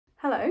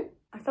Hello.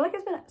 I feel like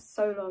it's been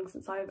so long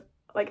since I've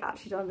like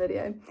actually done a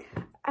video.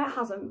 It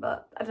hasn't,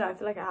 but I don't know, I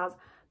feel like it has.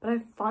 But I'm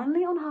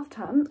finally on half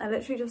term. I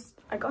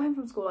got home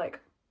from school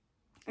like,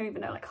 I don't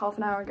even know, like half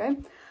an hour ago.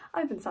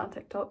 I've been sat on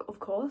TikTok, of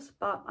course,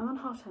 but I'm on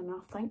half term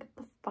now, thank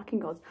the fucking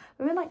gods.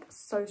 I've been like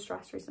so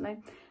stressed recently.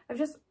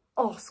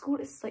 School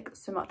is like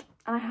so much.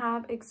 And I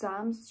have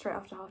exams straight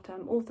after half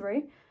term, all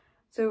 3.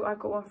 So I've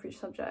got one for each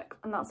subject,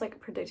 and that's like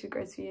predicted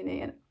grades for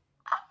uni, and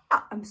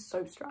I'm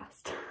so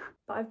stressed.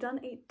 But I've done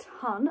a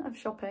ton of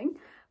shopping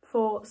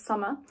for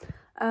summer.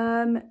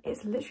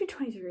 It's literally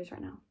 20 degrees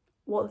right now.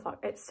 What the fuck?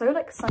 It's so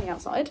like sunny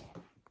outside.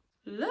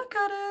 Look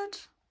at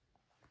it.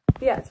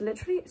 But yeah, it's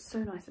literally so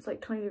nice. It's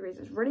like 20 degrees.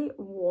 It's really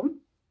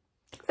warm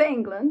for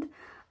England.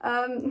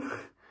 But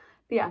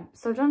yeah,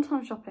 so I've done a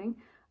ton of shopping.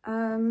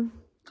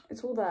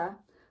 It's all there.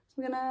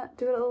 So I'm gonna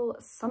do a little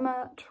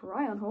summer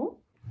try on haul.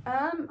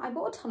 I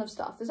bought a ton of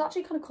stuff. This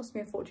actually kind of cost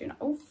me a fortune.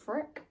 Oh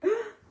frick.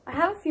 I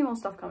have a few more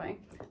stuff coming,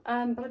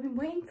 but I've been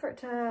waiting for it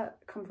to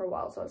come for a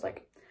while, so I was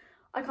like,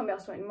 I can't be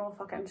asked for any more,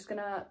 fuck it, I'm just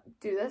gonna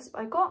do this.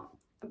 But I got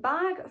a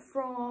bag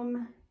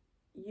from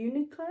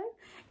Uniqlo.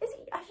 Is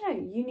it, I don't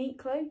know,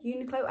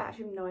 Uniqlo? I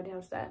actually have no idea how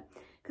to say it,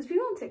 because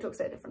people on TikTok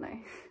say it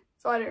differently,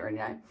 so I don't really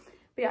know.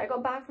 But yeah, I got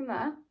a bag from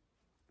there,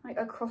 like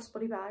a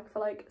crossbody bag for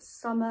like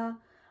summer.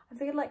 I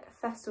figured like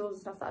festivals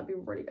and stuff, that'd be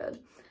really good.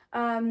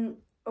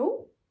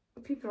 Oh,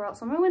 people are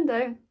outside my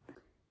window.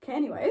 Okay,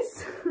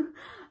 anyways.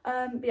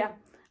 But yeah.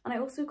 And I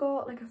also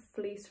got like a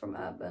fleece from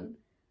Urban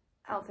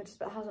Outfitters,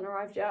 but it hasn't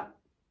arrived yet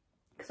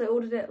because I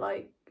ordered it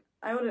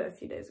a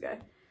few days ago.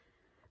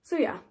 So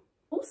yeah.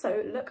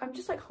 Also, look, I'm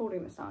just like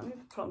holding this now. I'm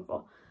gonna put on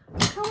for.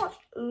 Look how much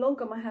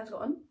longer my hair's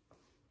gotten.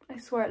 I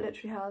swear it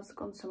literally has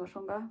gone so much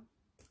longer.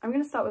 I'm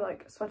gonna start with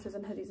like sweaters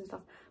and hoodies and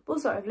stuff. But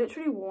also, I've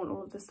literally worn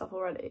all of this stuff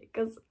already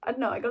because I don't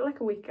know, I got like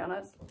a week ago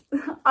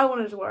and I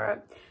wanted to wear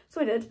it,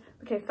 so I did.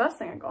 Okay, first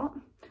thing I got.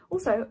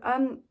 Also,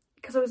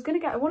 because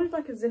I wanted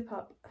like a zip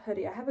up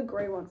hoodie. I have a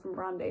grey one from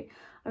Brandy.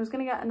 I was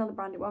gonna get another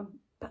Brandy one,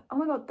 but oh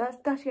my god, that's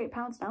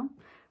 £38 now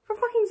for a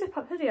fucking zip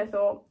up hoodie. I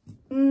thought,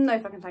 no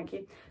fucking thank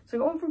you. So I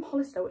got one from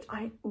Hollister, which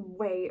I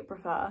way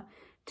prefer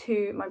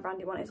to my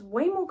Brandy one. It's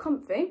way more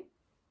comfy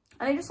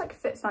and it just like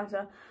fits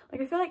nicer. Like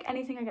I feel like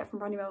anything I get from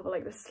Brandy Melville,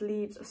 like the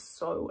sleeves are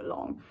so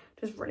long,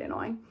 which is really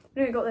annoying.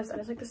 Anyway, I got this and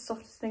it's like the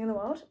softest thing in the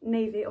world.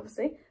 Navy,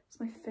 obviously, it's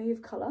my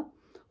fave colour.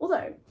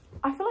 Although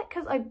I feel like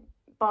because I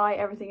buy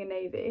everything in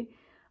navy,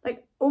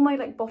 like all my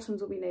like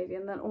bottoms will be navy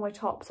and then all my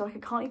tops, so like I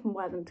can't even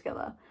wear them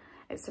together.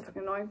 It's so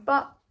fucking annoying,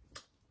 but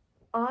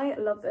I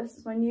love this.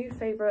 It's my new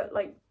favourite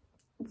like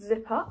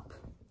zip up.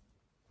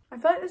 I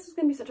feel like this is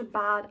going to be such a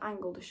bad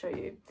angle to show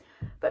you,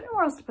 but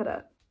nowhere else to put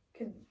it.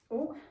 Okay.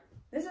 Oh,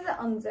 this is it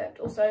unzipped.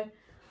 Also,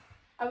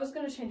 I was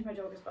going to change my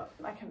joggers, but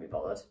I can't be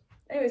bothered.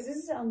 Anyways, this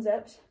is it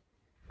unzipped.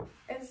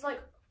 It's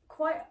like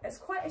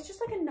it's just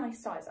like a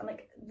nice size, and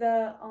like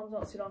the arm's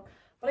not too long,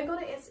 but I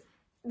got it,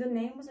 the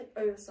name was like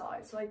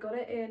oversized, so I got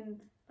it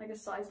in like a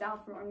size down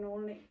from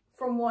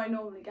what I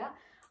normally get.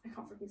 I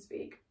can't freaking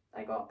speak.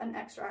 I got an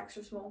extra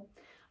small,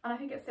 and I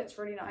think it fits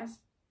really nice.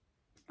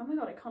 Oh my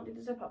god, I can't do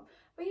the zip up.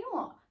 But you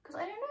know what? Because I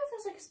don't know if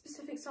there's like a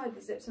specific side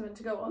the zips are meant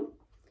to go on.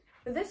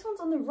 But this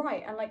one's on the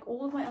right, and like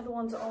all of my other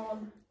ones are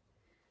on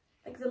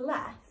like the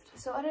left.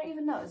 So I don't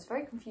even know. I was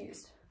very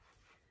confused.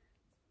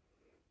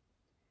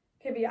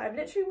 Okay, but yeah, I've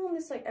literally worn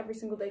this like every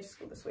single day to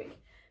school this week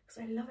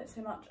because I love it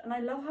so much, and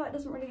I love how it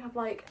doesn't really have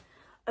like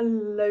a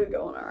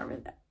logo on or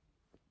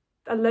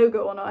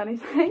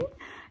anything.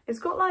 It's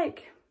got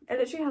like, it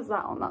literally has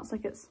that on, that's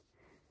like its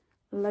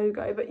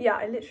logo. But yeah,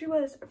 I literally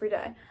wear this every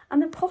day. And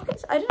the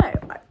pockets, I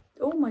don't know,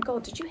 oh my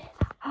god, did you hear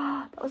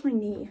that? That was my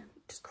knee,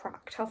 just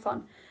cracked. How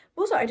fun.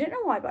 Also, I don't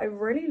know why, but I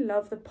really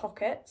love the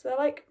pockets. They're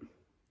like,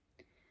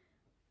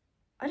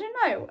 I don't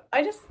know,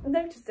 I just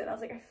noticed it and I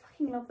was like, I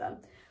fucking love them.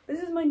 This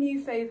is my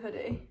new fave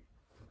hoodie.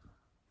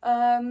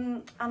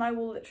 And I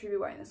will literally be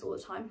wearing this all the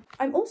time.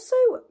 I'm also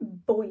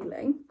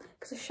boiling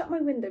because I shut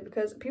my window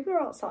because people are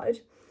outside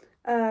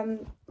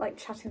like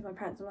chatting with my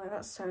parents. I'm like,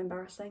 that's so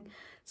embarrassing.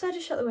 So I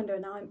just shut the window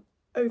and now I'm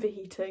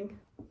overheating.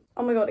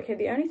 Oh my god, okay,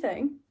 the only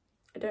thing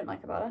I don't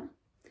like about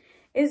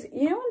it is,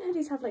 you know when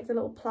hoodies have like the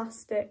little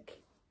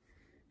plastic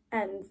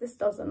ends? This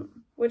doesn't,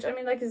 which I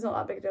mean like it's not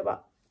that big a deal,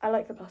 but I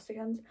like the plastic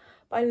ends.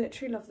 But I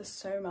literally love this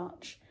so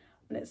much,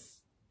 and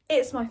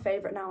it's my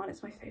favourite now, and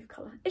it's my fave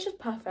colour. It's just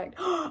perfect.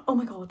 Oh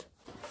my god.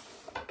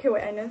 Okay,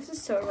 wait, I know this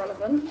is so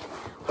irrelevant.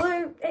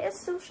 Although, it is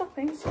still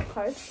shopping, it's still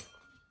close.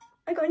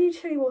 I got a new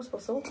chili water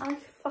bottle, and I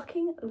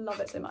fucking love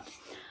it so much.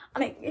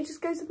 And it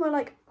just goes with my,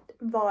 like,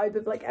 vibe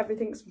of, like,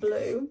 everything's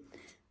blue.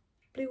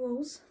 Blue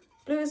walls.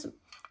 Blue is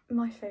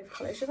my fave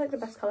colour. It's just, like, the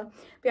best colour.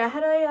 But yeah, I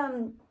had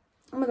a,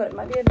 oh my god, it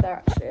might be over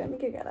there, actually. Let me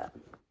go get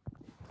it.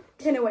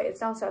 Okay, no, wait,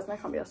 it's downstairs, and I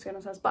can't be asked to go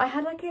downstairs. But I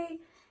had, like, it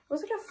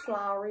was, like, a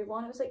flowery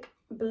one. It was, like,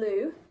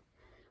 blue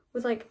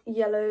with like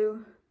yellow,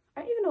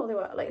 I don't even know what they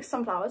were, like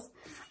sunflowers,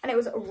 and it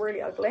was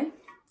really ugly.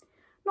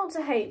 Not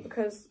to hate,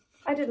 because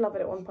I did love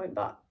it at one point,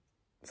 but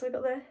so I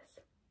got this.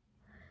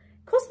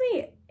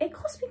 It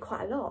cost me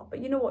quite a lot, but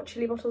you know what,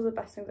 chili bottles are the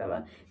best things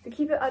ever. To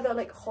keep it either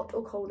like hot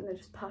or cold, and they're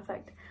just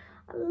perfect.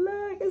 And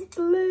look, it's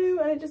blue,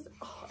 and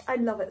I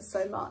love it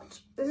so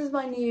much. This is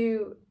my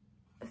new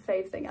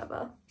fave thing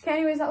ever. Okay,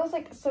 anyways, that was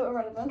like so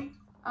irrelevant,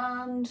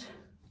 and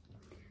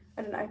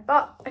I don't know.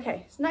 But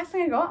okay, so next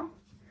thing I got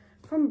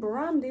from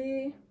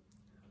Brandy.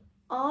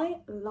 I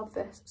love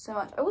this so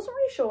much. I wasn't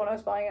really sure when I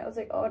was buying it. I was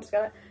like, oh, I'll just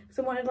get it because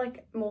I wanted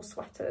like more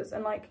sweaters,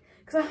 and like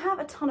because I have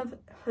a ton of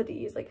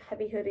hoodies, like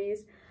heavy hoodies,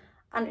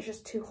 and it's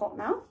just too hot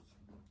now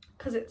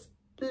because it's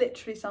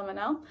literally summer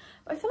now.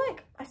 But I feel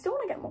like I still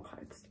want to get more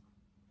clothes.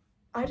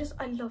 I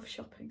love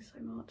shopping so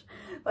much.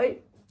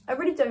 Like I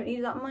really don't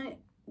need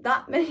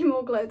that many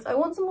more clothes. I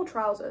want some more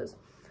trousers.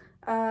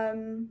 I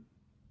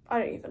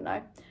don't even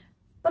know.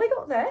 But I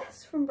got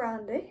this from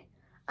Brandy,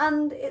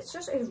 and it's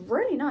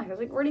really nice. It's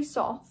like really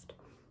soft,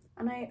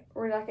 and I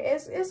really like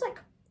it. It's like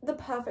the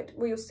perfect,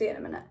 well, you'll see it in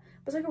a minute,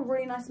 but it's like a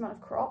really nice amount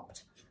of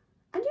cropped.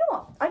 And you know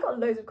what? I got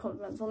loads of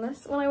compliments on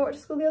this when I wore it to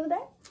school the other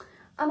day,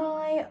 and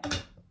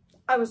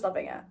I was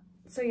loving it.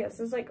 So yes,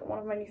 this is like one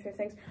of my new favourite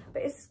things.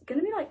 But it's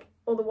gonna be like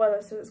all the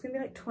weather, so it's gonna be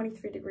like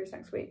 23 degrees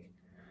next week.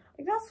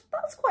 Like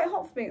that's quite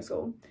hot for being at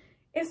school.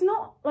 It's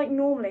not like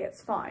normally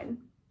it's fine.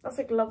 That's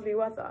like lovely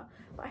weather.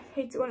 But I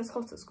hate it when it's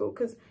hot at school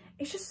because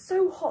it's just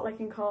so hot like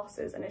in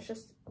classes, and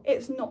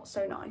it's not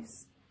so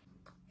nice.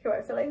 Okay,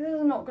 I feel like this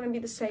is not gonna be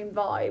the same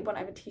vibe when I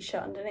have a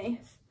t-shirt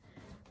underneath.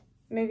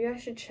 Maybe I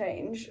should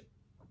change.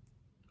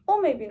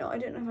 Or maybe not, I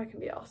don't know if I can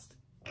be asked.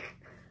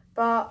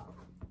 But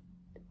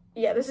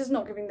yeah, this is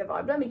not giving the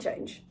vibe. Let me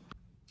change.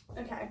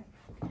 Okay,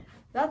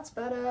 that's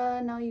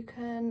better. Now you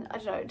can, I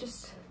don't know,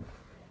 just,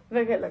 I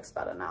think it looks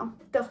better now.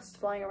 Dust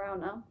flying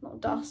around now,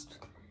 not dust.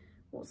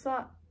 What's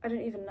that? I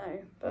don't even know,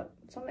 but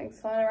something's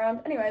flying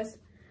around. Anyways,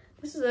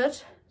 this is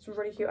it. It's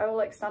really cute. I will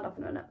like stand up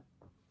in a minute.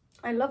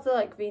 I love the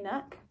like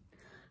V-neck.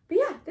 But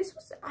yeah, this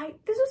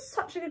was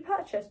such a good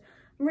purchase.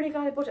 I'm really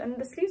glad I bought it, and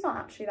the sleeves aren't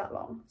actually that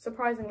long,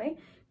 surprisingly.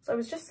 So I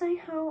was just saying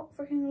how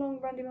freaking long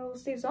Brandy Melville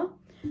sleeves are,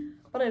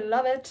 but I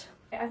love it.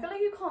 I feel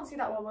like you can't see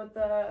that well with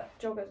the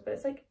joggers, but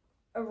it's like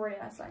a really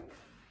nice length.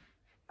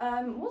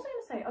 What was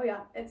I gonna say? Oh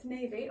yeah, it's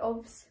navy,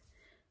 obvs.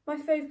 My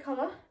fave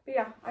colour. But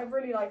yeah, I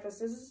really like this.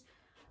 This is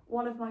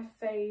one of my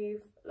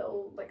fave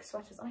little like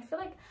sweaters, and I feel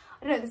like,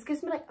 I don't know, this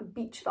gives me like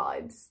beach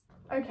vibes.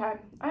 Okay,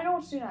 I don't know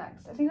what to do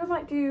next. I think I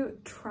might do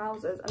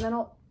trousers, and then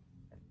I'll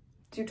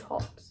do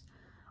tops.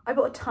 I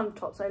bought a ton of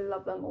tops. I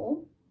love them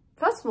all.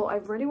 First of all, I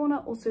really want to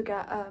also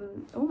get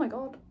oh my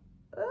god,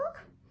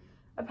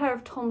 a pair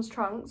of Tom's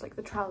trunks, like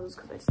the trousers,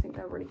 because I just think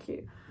they're really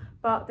cute,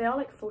 but they are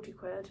like 40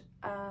 quid.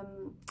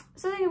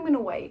 So I think I'm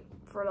gonna wait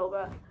for a little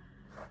bit.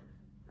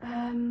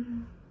 I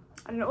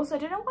don't know. Also, I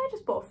don't know why I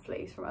just bought a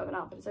fleece from Urban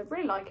Outfitters. I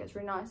really like it. It's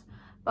really nice,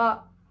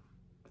 but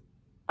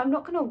I'm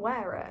not gonna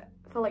wear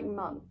it for like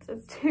months.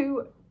 It's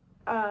too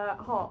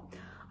hot.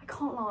 I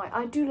can't lie.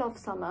 I do love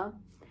summer,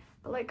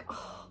 but like,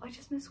 oh, I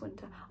just miss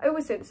winter. I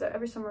always say this though,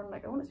 every summer I'm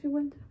like, I want it to be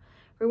winter.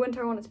 Every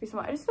winter I want it to be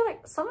summer. I just feel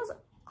like summer's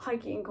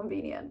hikey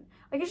inconvenient.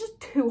 Like it's just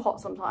too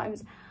hot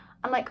sometimes.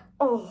 And like,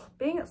 oh,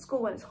 being at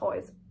school when it's hot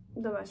is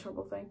the most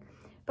horrible thing.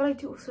 But I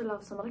do also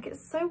love summer. Like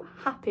it's so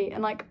happy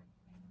and like,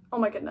 oh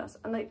my goodness.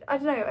 And like, I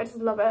don't know, I just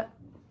love it.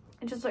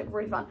 It's just like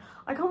really fun.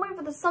 I can't wait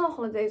for the summer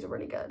holidays are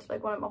really good.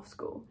 Like when I'm off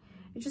school.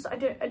 It's just, I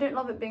don't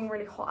love it being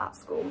really hot at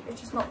school. It's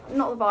just not the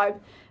vibe.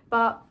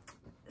 But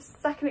the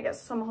second it gets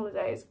to summer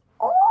holidays,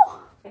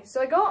 oh! Okay,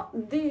 so I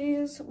got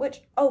these,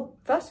 which, oh,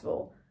 first of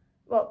all,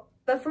 well,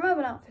 they're from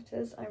Urban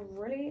Outfitters. I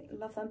really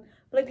love them.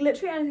 But like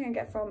literally anything I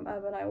get from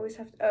Urban, I always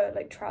have to,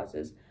 like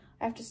trousers,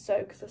 I have to sew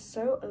because they're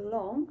so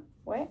long.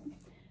 Wait,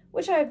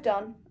 which I have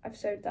done. I've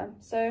sewed them,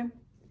 so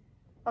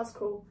that's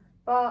cool.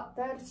 But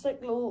they're just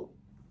like little,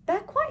 they're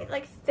quite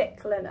like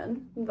thick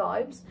linen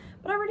vibes,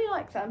 but I really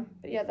like them.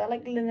 But yeah, they're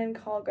like linen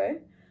cargo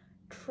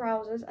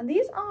trousers, and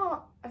these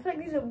are, I feel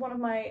like these are one of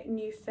my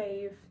new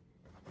fave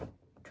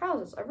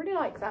trousers. I really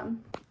like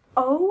them.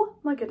 Oh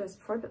my goodness,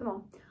 before I put them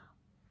on,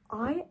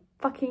 I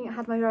fucking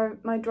had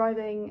my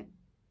driving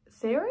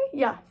theory?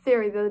 Yeah,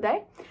 theory the other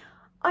day.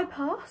 I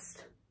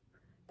passed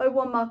by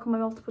 1 mark on my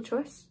multiple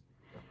choice,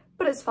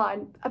 but it's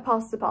fine. I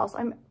passed the pass.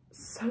 I'm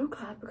so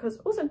glad, because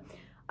also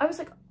I was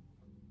like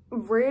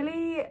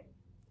really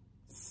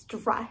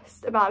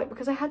stressed about it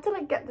because I had to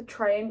like get the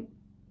train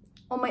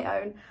on my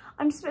own.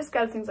 I'm just a bit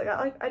scared of things like that.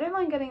 Like I don't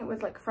mind getting it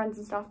with like friends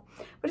and stuff,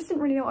 but I just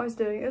didn't really know what I was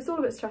doing. It was all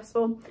a bit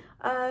stressful.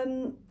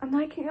 And then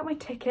I can get my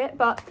ticket,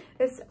 but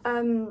it's I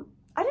don't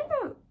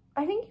know,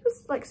 I think he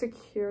was like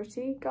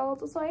security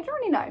guards or something, I don't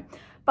really know,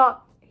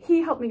 but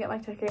he helped me get my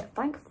ticket,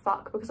 thank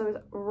fuck, because I was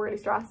really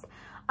stressed.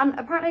 And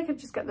apparently I could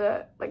just get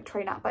the like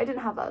train app, but I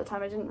didn't have that at the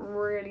time. I didn't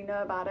really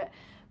know about it,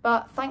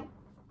 but thank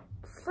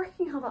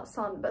freaking hell, that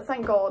sun, but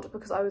thank God,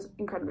 because I was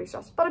incredibly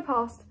stressed. But I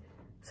passed,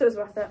 so it was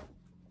worth it.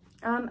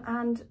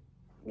 And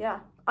yeah,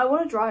 I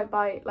want to drive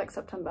by like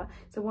September,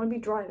 so I want to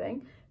be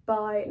driving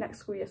by next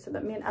school year so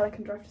that me and Ella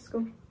can drive to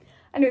school.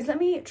 Anyways, let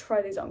me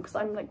try these on because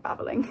I'm like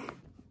babbling.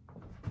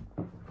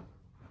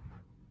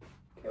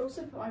 I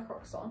also put my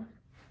Crocs on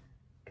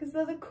because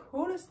they're the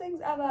coolest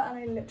things ever, and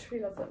I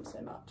literally love them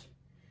so much.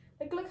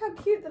 Like look how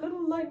cute, the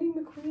little Lightning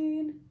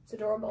McQueen. It's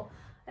adorable.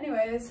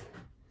 Anyways,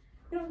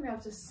 you're not gonna be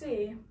able to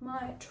see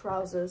my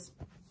trousers.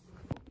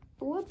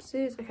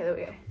 Whoopsies. Okay, there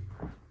we go.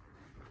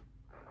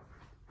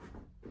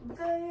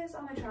 Those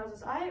are my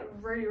trousers. I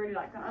really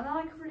like them, and they're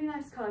like a really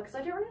nice colour because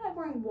I don't really like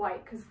wearing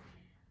white because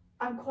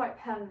I'm quite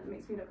pale and it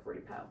makes me look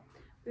really pale.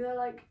 But they're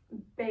like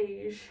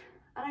beige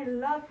and I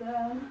love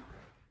them.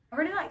 I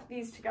really like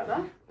these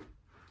together.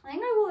 I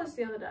think I wore this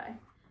the other day,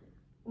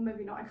 or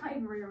maybe not, I can't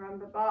even really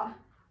remember, but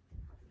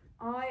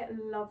I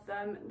love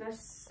them. They're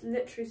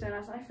literally so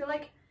nice, and I feel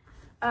like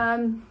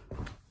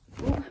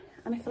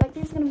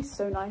these are gonna be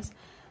so nice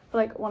for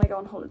like when I go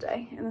on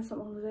holiday in the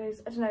summer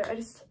holidays. I don't know, I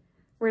just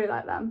really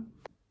like them.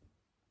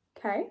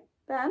 Okay,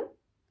 then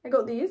I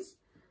got these.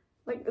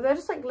 Like, they're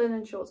just like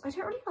linen shorts. I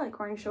don't really like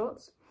wearing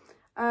shorts.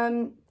 Let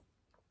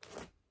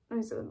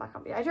me set them back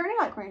up. Yeah, I don't really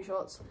like wearing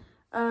shorts.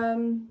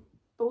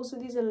 But also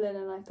these are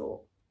linen. I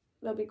thought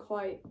they'll be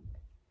quite,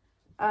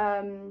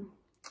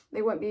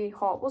 they won't be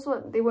hot.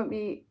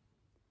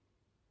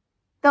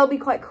 They'll be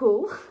quite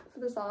cool for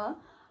the summer.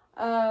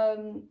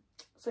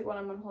 It's like when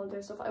I'm on holiday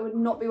and stuff. I would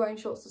not be wearing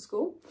shorts to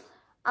school.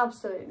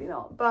 Absolutely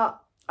not.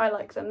 But I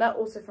like them. They're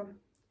also from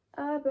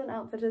Urban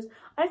Outfitters.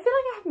 I feel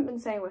like I haven't been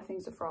saying where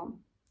things are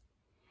from.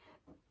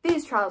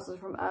 These trousers are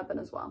from Urban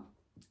as well.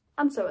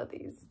 And so are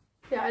these.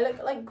 Yeah, I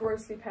look like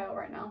grossly pale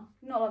right now.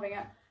 Not loving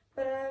it.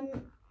 But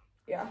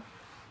yeah.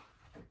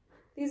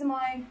 These are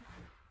my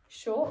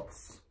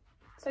shorts.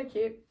 So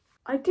cute.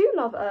 I do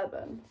love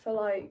Urban for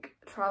like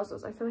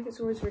trousers. I feel like it's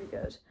always really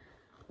good.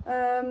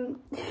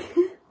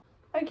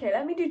 Okay,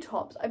 let me do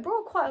tops. I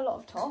brought quite a lot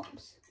of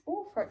tops.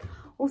 Oh, frick.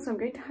 Also, I'm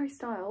going to Harry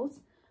Styles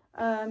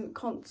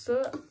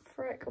concert,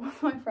 frick,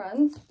 with my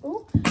friends.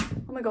 Oh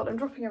my god, I'm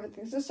dropping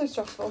everything. This is so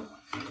stressful.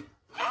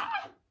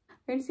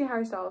 I'm going to see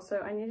Harry Styles, so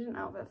I needed an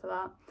outfit for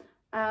that.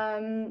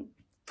 And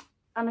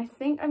I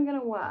think I'm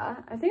gonna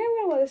wear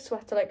this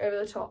sweater like over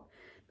the top,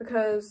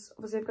 because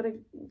obviously I've got to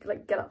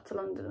like get up to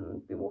London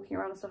and be walking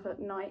around and stuff at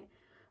night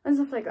and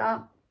stuff like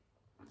that.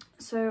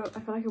 So I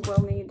feel like I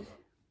will need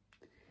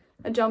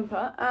a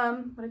jumper.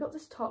 But I got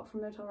this top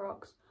from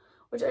Motel,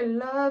 which I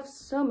love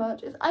so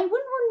much. I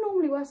wouldn't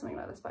normally wear something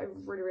like this, but I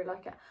really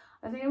like it.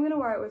 I think I'm gonna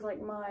wear it with like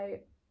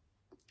my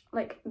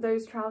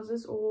those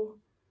trousers, or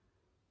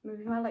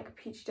maybe my like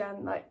peach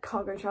jam like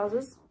cargo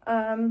trousers.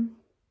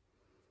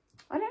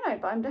 I don't know,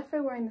 but I'm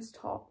definitely wearing this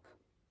top.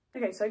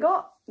 Okay, so I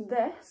got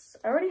this.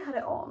 I already had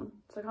it on,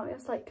 so I can't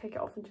just like take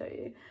it off and show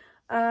you.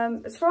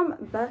 It's from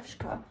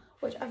Bersha,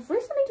 which I've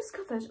recently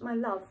discovered my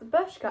love for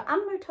Bersha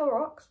and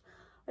Motel.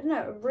 I don't know,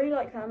 I really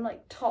like them.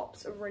 Like,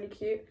 tops are really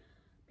cute.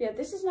 But yeah,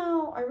 this is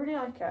now, I really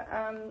like it.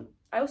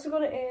 I also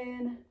got it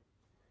in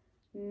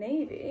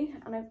navy,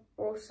 and I've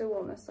also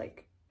worn this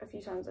like a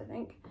few times, I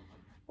think.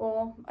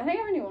 Or I think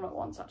I've only worn it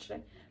once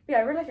actually. But yeah,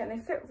 I really like it, and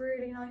they fit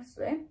really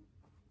nicely.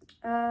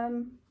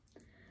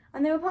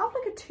 And they were part of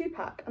like a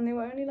 2-pack, and they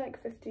were only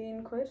like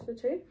 15 quid for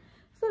 2.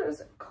 So it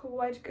was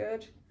quite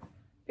good.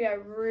 But yeah, I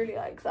really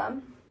like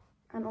them.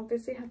 And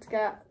obviously had to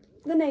get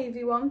the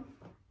navy one.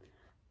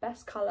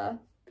 Best colour.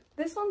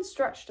 This one's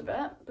stretched a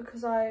bit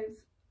because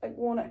I've like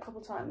worn it a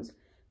couple times.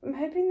 I'm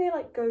hoping they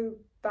like go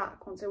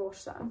back once I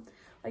wash them.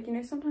 Like, you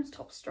know, sometimes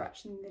tops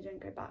stretch and they don't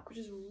go back, which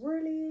is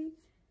really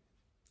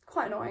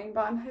quite annoying.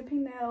 But I'm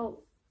hoping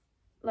they'll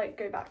like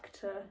go back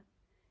to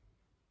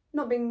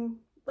not being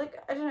like,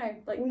 I don't know,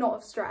 like not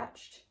have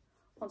stretched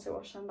once I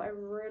wash them. But I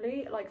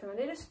really like them, and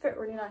they just fit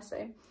really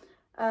nicely.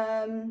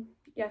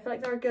 Yeah, I feel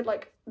like they're a good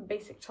like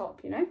basic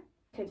top, you know.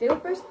 Okay, they were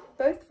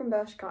both from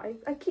Bersha.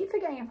 I keep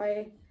forgetting if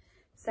I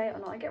say it or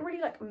not. I get really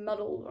like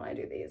muddled when I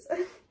do these.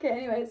 Okay,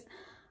 anyways,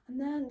 and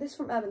then this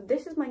from Urban.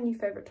 This is my new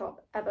favorite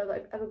top ever that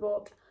I've ever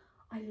bought.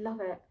 I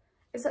love it.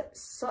 It's like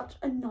such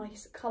a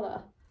nice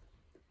color.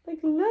 Like,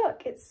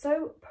 look, it's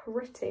so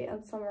pretty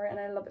and summery, and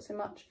I love it so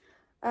much.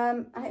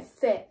 And it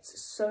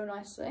fits so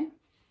nicely.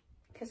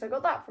 Okay, so I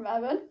got that from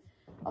Urban.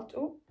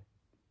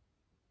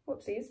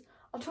 Whoopsies.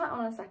 I'll try it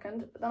on in a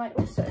second. But then I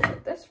also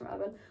got this from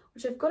Urban,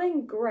 which I've got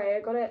in grey.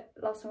 I got it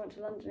last time I went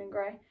to London in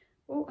grey.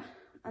 Oh,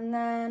 and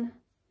then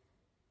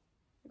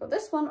I got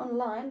this one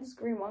online, this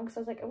green one, because I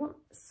was like, I want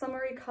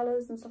summery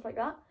colours and stuff like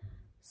that.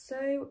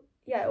 So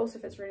yeah, it also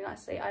fits really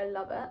nicely. I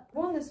love it. I've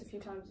worn this a few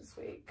times this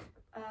week.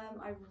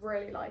 I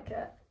really like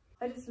it.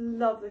 I just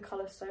love the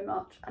colour so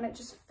much, and it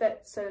just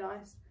fits so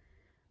nice.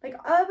 Like,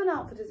 Urban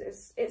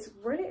Outfitters it's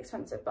really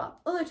expensive, but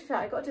although to be fair,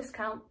 I got a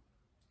discount.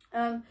 So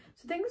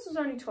I think this was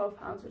only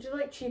 £12, which is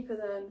like cheaper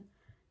than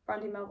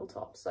Brandy Melville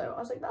tops. So I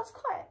was like, that's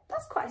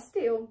quite a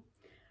steal.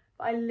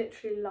 But I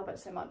literally love it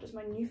so much. It's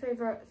my new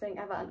favourite thing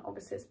ever, and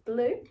obviously it's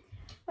blue,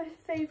 my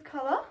fave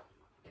colour.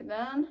 Okay,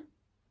 then,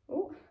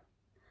 oh,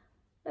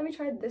 let me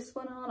try this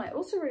one on. I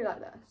also really like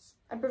this.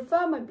 I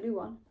prefer my blue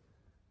one,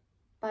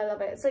 but I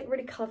love it. It's like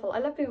really colourful. I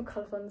love being all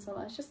colourful in the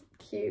summer. It's just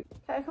cute.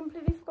 Okay, I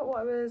completely forgot what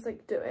I was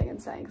like doing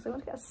and saying because I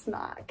want to get a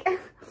snack.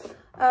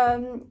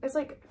 It's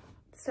like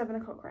 7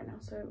 o'clock right now,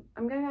 so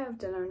I'm going to have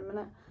dinner in a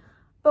minute.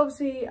 But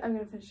obviously I'm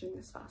going to finish doing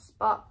this fast.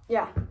 But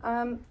yeah,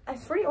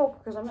 it's really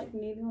awkward because I'm like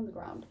kneeling on the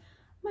ground.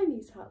 My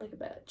knees hurt like a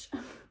bitch.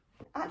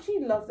 I actually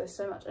love this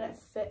so much, and it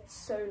fits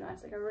so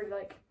nice. Like, I really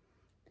like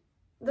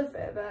the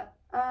fit of it.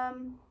 Yeah,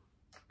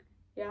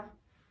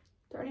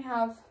 I don't really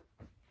have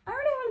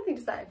anything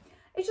to say.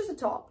 It's just a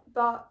top,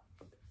 but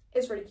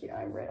it's really cute.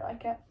 I really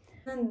like it.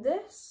 And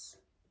this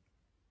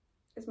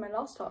is my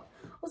last top.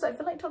 Also, I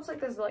feel like tops like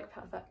this are like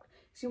perfect.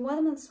 So you can wear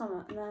them in the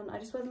summer, and then I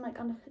just wear them like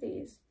under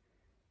hoodies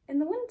in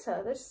the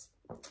winter. They're just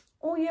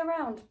all year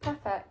round,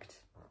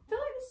 perfect. I feel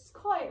like this is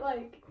quite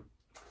like,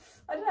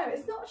 I don't know,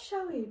 it's not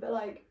showy, but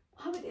like,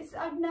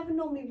 I'd never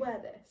normally wear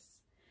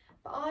this,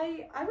 but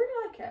I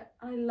really like it,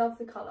 and I love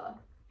the colour.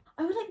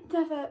 I would like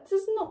never,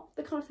 this is not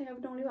the kind of thing I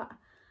would normally wear,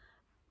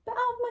 but out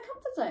of my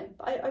comfort zone.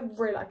 But I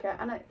really like it,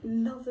 and I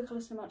love the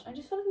colour so much. I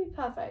just feel like it would be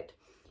perfect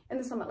in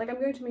the summer. Like, I'm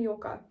going to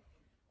Mallorca,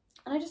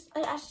 and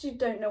I actually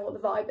don't know what the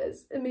vibe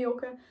is in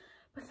Mallorca,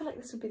 but I feel like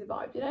this would be the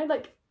vibe, you know,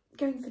 like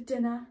going for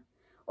dinner,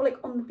 or like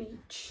on the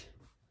beach.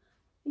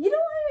 You know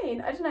what I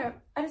mean? I don't know.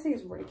 I just think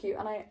it's really cute,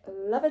 and I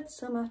love it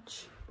so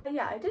much. But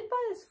yeah, I did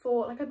buy this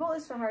for, like, I bought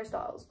this for Harry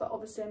Styles, but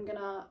obviously I'm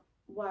gonna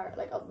wear it,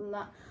 like, other than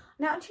that.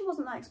 And it actually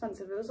wasn't that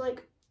expensive. It was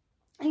like,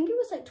 I think it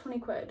was like 20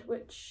 quid,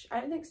 which I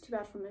don't think is too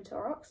bad for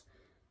Motel.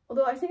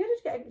 Although I think I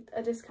did get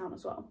a discount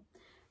as well.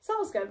 So that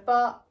was good,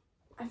 but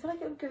I feel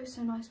like it would go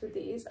so nice with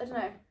these. I don't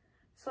know.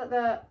 It's like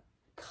the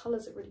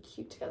colours are really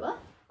cute together.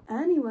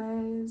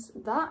 Anyways,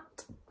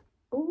 that,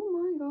 oh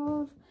my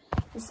god.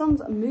 The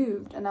sun's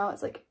moved and now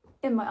it's like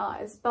in my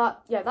eyes.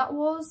 But yeah, that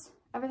was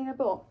everything I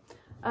bought.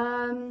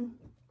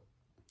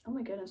 Oh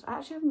my goodness, I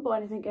actually haven't bought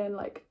anything in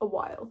like a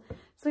while.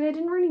 So like, I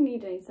didn't really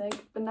need anything,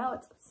 but now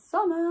it's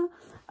summer.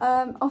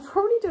 I'll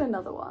probably do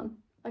another one,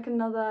 like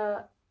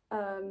another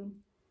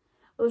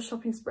little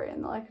shopping spree,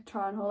 and like a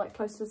try and haul like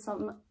closer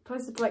to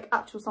like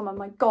actual summer.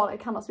 My god, I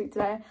cannot speak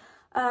today.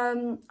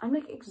 I'm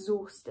like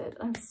exhausted.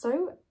 I'm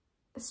so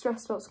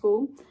stressed about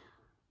school.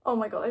 Oh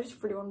my god, I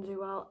just really want to do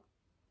well.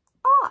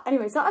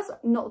 Anyways, that is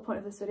not the point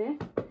of this video.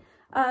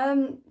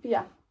 But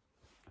yeah,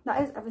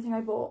 that is everything I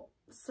bought.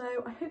 So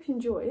I hope you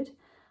enjoyed.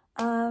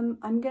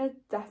 I'm gonna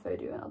defo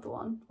do another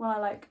one when I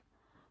like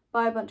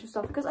buy a bunch of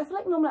stuff, because I feel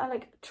like normally I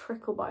like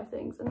trickle buy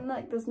things, and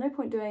like there's no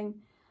point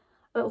doing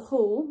a little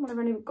haul when I've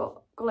only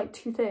got like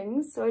 2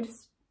 things. So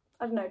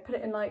I don't know, put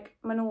it in like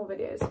my normal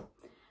videos.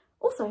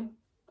 Also,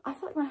 I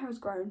feel like my hair has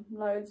grown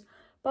loads,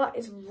 but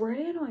it's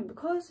really annoying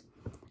because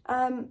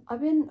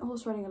I've been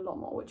horse riding a lot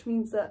more, which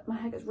means that my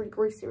hair gets really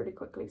greasy really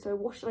quickly. So I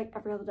wash it like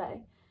every other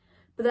day,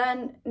 but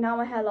then now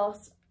my hair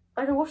lasts,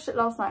 like I washed it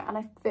last night and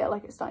I feel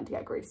like it's starting to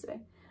get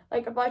greasy.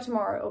 Like by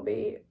tomorrow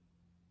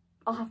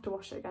I'll have to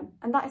wash it again,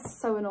 and that is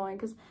so annoying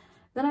because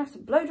then I have to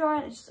blow dry,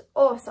 and it's just,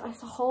 oh, it's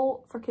a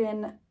whole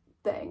freaking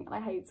thing and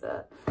I hate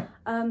it.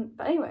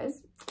 But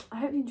anyways, I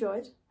hope you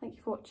enjoyed. Thank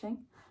you for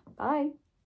watching. Bye.